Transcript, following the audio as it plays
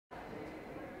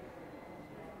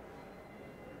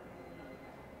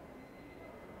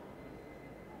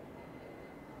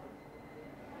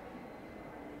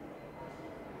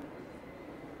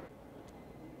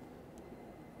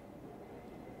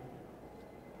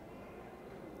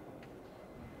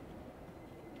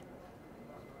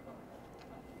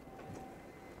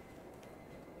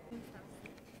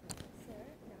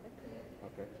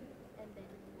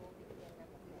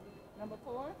Number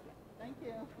 4? Thank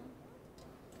you.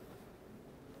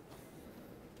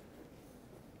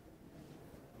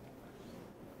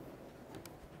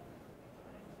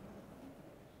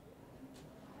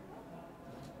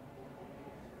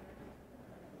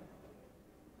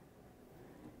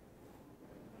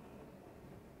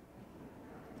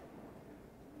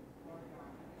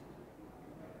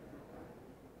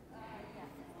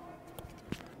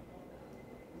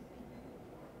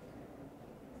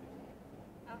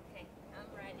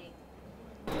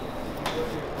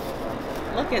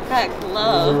 Look at that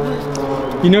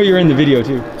glove. You know you're in the video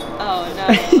too. Oh no.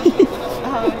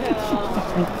 Oh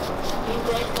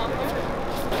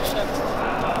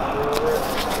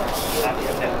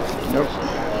no. Nope.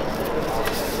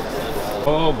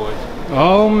 Oh boy.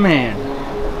 Oh man.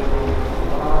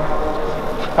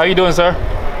 How you doing, sir?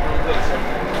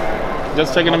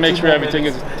 Just checking to make sure everything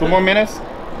is 2 more minutes?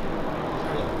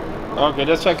 Okay,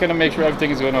 just checking to make sure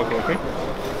everything is going okay,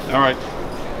 All right.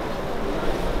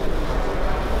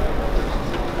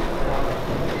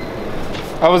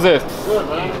 How was this? Good,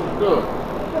 man. Good.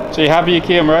 So you happy you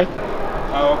came, right?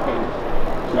 Oh, okay.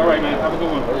 All right, man. Have a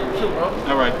good one.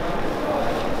 All right.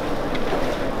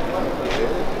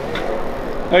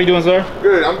 How you doing, sir?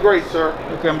 Good. I'm great, sir.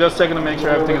 Okay, I'm just checking to make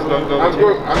sure everything is going good. I'm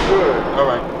good. I'm good. All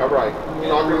right. All right.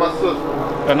 Talk to my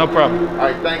sister. No problem. All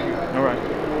right. Thank you. All right.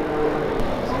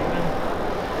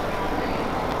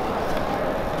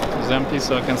 It's empty,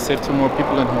 so I can save 2 more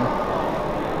people in here.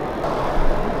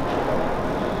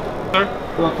 Sir?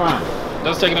 Doing fine.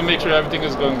 Just checking to make sure everything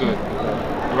is going good.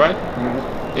 All right?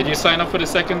 Mm-hmm. Did you sign up for the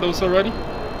 2nd dose already?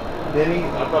 Did he?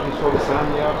 I thought he was supposed to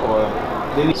sign me up, or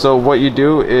did he? So what you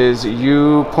do is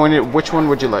you point it. Which one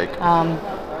would you like?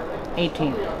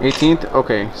 18. 18th.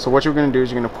 Okay. So what you're gonna do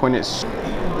is you're gonna point it.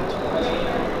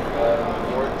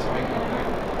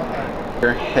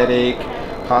 Your headache,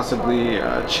 possibly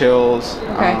chills,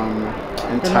 Okay.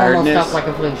 and The tiredness. normal stuff like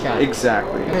a flu shot.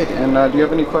 Exactly. And do you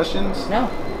have any questions? No,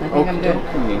 I think I'm good.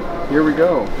 Okay. Here we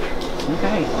go.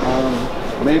 Okay.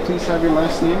 May I please have your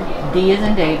last name? D as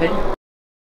in David.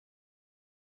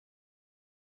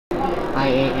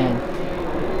 I-A-N.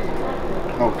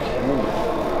 Okay.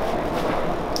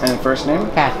 And first name?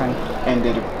 Catherine. And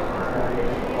date of.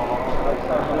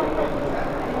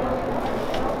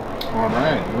 All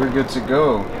right, we're good to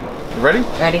go. You ready?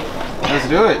 Ready? Let's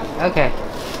do it. Okay.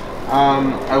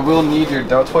 I will need your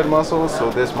deltoid muscles, so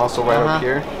this muscle right up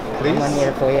here, please. I'm gonna get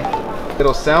it for you.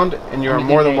 It'll sound, and you're I'm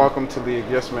more than getting welcome to leave.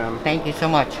 Yes, ma'am. Thank you so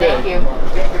much. Thank you.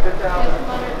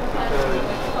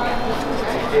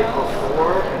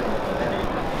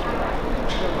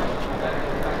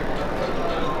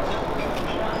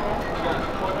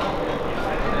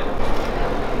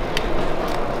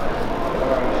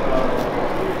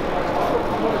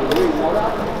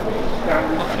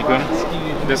 You good?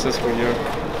 This is for you.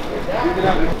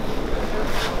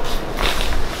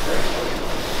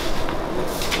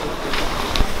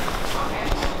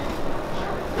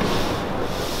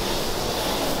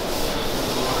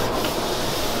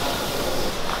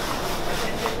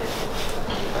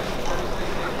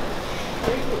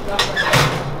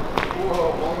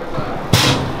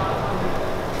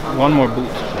 One more boot.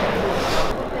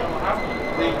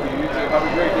 Thank you. You too. Have a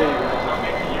great day.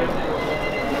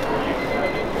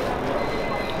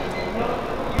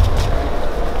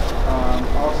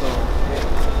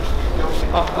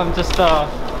 I'm just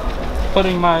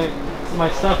putting my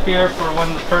stuff here for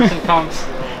when the person comes.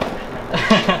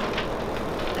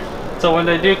 So when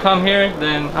they do come here,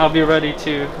 then I'll be ready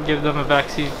to give them a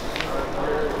vaccine.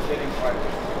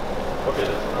 Okay.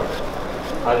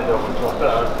 I didn't know which one.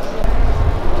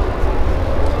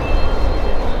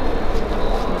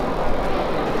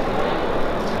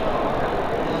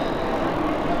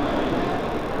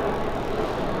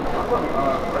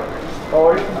 Oh,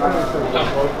 I understand.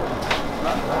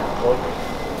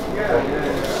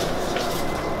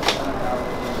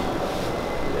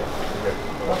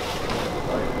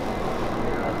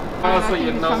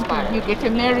 You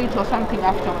get married or something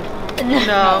afterwards?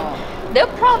 No. They'll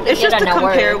probably It's get just to an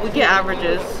award. compare. We get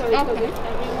averages. Okay.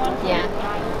 Yeah.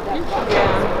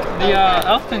 The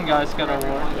Elfton guys got an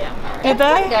award. Did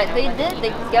they? They did.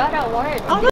 They got an award. Oh,